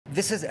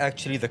This is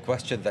actually the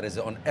question that is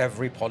on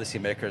every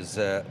policymaker's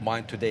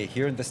mind today,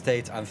 here in the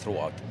States and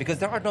throughout, because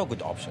there are no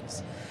good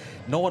options.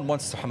 No one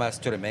wants Hamas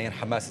to remain.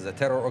 Hamas is a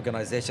terror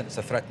organization. It's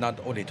a threat not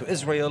only to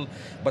Israel,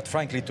 but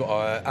frankly to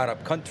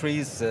Arab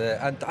countries,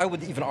 and I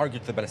would even argue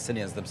to the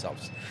Palestinians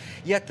themselves.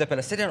 Yet the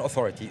Palestinian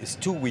Authority is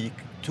too weak,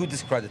 too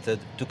discredited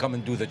to come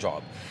and do the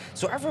job.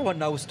 So everyone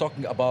now is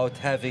talking about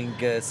having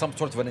some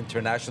sort of an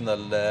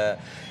international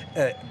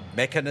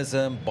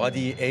mechanism,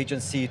 body,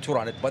 agency to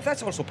run it, but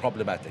that's also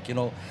problematic. You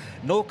know,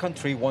 no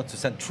country wants to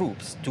send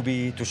troops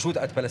to shoot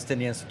at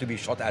Palestinians, to be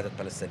shot at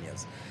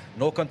Palestinians.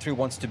 No country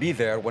wants to be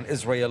there when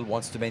Israel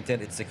wants to maintain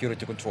its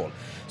security control.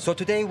 So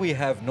today we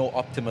have no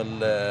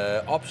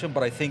optimal option,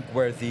 but I think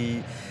where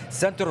the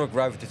center of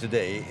gravity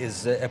today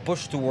is a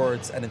push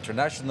towards an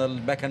international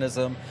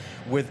mechanism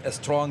with a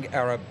strong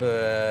Arab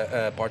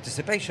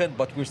participation,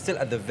 but we're still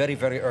at the very,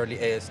 very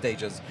early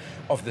stages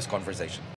of this conversation.